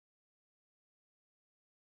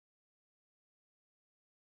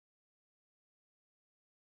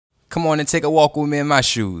Come on and take a walk with me in my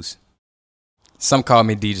shoes. Some call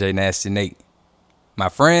me DJ Nasty Nate. My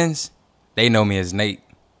friends, they know me as Nate.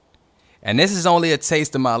 And this is only a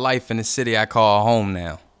taste of my life in the city I call home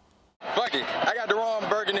now. Fuck it. I got the wrong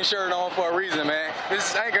burgundy shirt on for a reason, man. This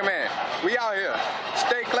is Anchor Man. We out here.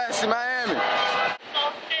 Stay classy, Miami.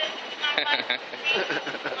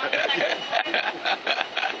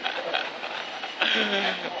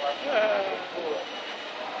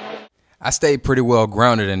 I stayed pretty well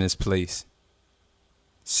grounded in this place.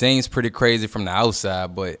 Seems pretty crazy from the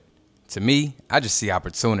outside, but to me, I just see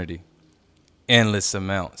opportunity. Endless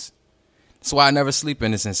amounts. That's why I never sleep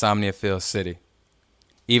in this insomnia-filled city.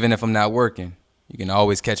 Even if I'm not working, you can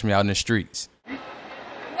always catch me out in the streets. No!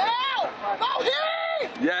 Go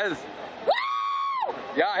here! Yes. Woo!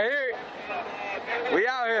 Y'all hear it? We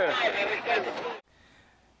out here.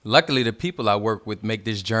 Luckily, the people I work with make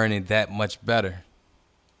this journey that much better.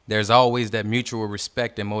 There's always that mutual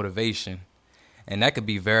respect and motivation, and that could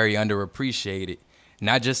be very underappreciated,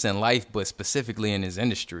 not just in life, but specifically in this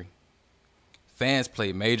industry. Fans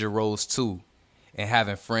play major roles too, and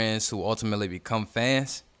having friends who ultimately become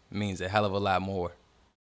fans means a hell of a lot more.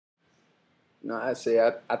 No, I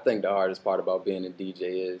think the hardest part about being a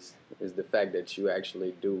DJ is the fact that you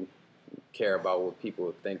actually do care about what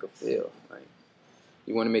people think or feel. Like,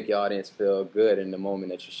 you want to make your audience feel good in the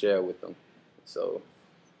moment that you share with them. So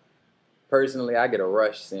personally, I get a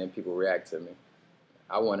rush seeing people react to me.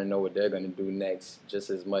 I want to know what they're going to do next just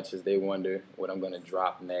as much as they wonder what I'm going to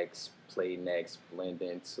drop next, play next, blend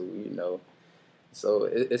into, you know. So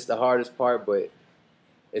it's the hardest part, but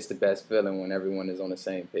it's the best feeling when everyone is on the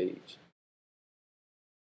same page.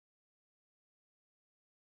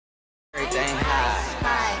 Everything high.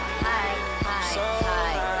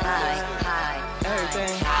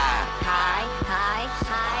 Everything high.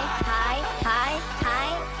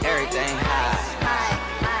 Everything high.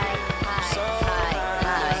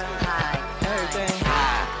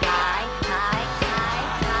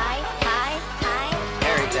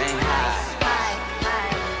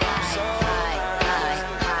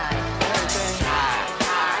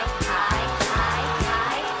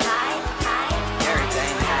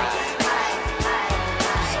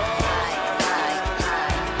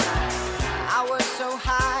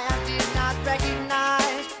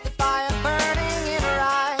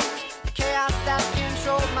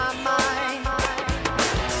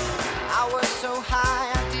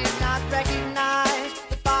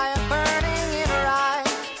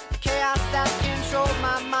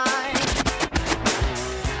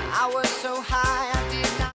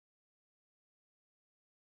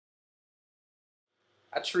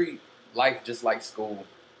 I treat life just like school.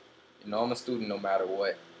 You know, I'm a student no matter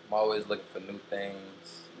what. I'm always looking for new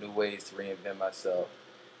things, new ways to reinvent myself,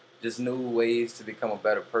 just new ways to become a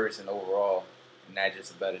better person overall, and not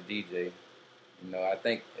just a better DJ. You know, I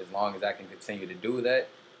think as long as I can continue to do that,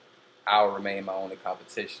 I'll remain my only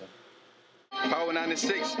competition. Power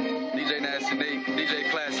 96, DJ Nasty Nate,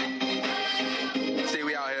 DJ Classic. See,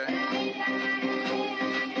 we out here.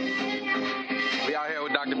 We out here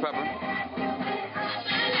with Dr. Pepper.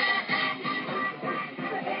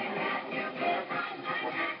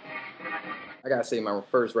 I gotta say, my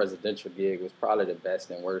first residential gig was probably the best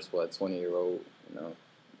and worst for a 20-year-old. You know,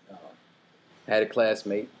 I had a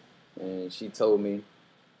classmate, and she told me,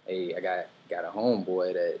 "Hey, I got a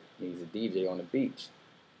homeboy that needs a DJ on the beach."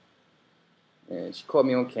 And she called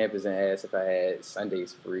me on campus and asked if I had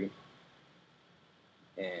Sundays free.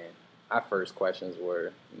 And my first questions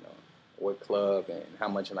were, you know, what club and how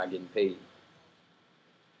much am I getting paid?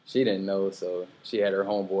 She didn't know, so she had her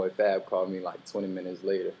homeboy Fab call me like 20 minutes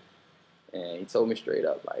later. And he told me straight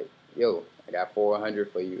up, like, yo, I got $400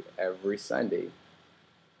 for you every Sunday.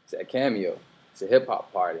 It's at Cameo. It's a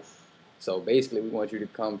hip-hop party. So basically, we want you to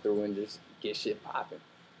come through and just get shit popping.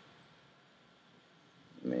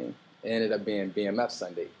 I mean, it ended up being BMF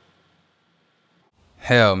Sunday.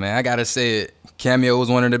 Hell, man, I gotta say it. Cameo was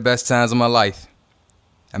one of the best times of my life.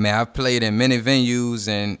 I mean, I've played in many venues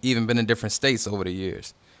and even been in different states over the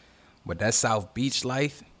years. But that South Beach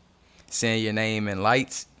life, seeing your name in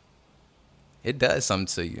lights, it does something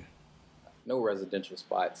to you. No residential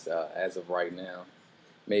spots as of right now.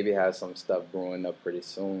 Maybe have some stuff brewing up pretty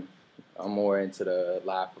soon. I'm more into the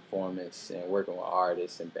live performance and working with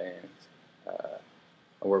artists and bands. I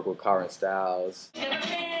work with Current Styles.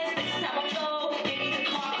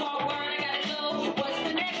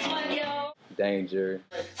 Danger.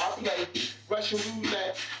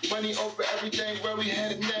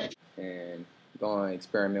 And going to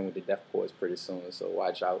experiment with the Def Chords pretty soon, so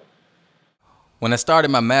watch out. When I started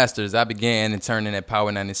my master's, I began interning at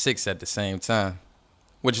Power 96 at the same time,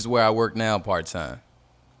 which is where I work now part-time.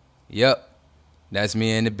 Yep, that's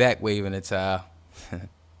me in the back waving the towel.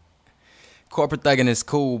 Corporate thugging is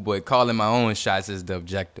cool, but calling my own shots is the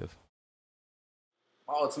objective.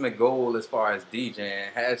 My ultimate goal as far as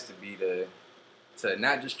DJing has to be to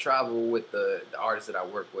not just travel with the artists that I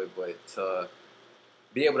work with, but to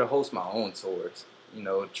be able to host my own tours. You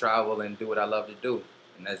know, travel and do what I love to do,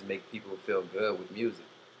 and that's make people feel good with music.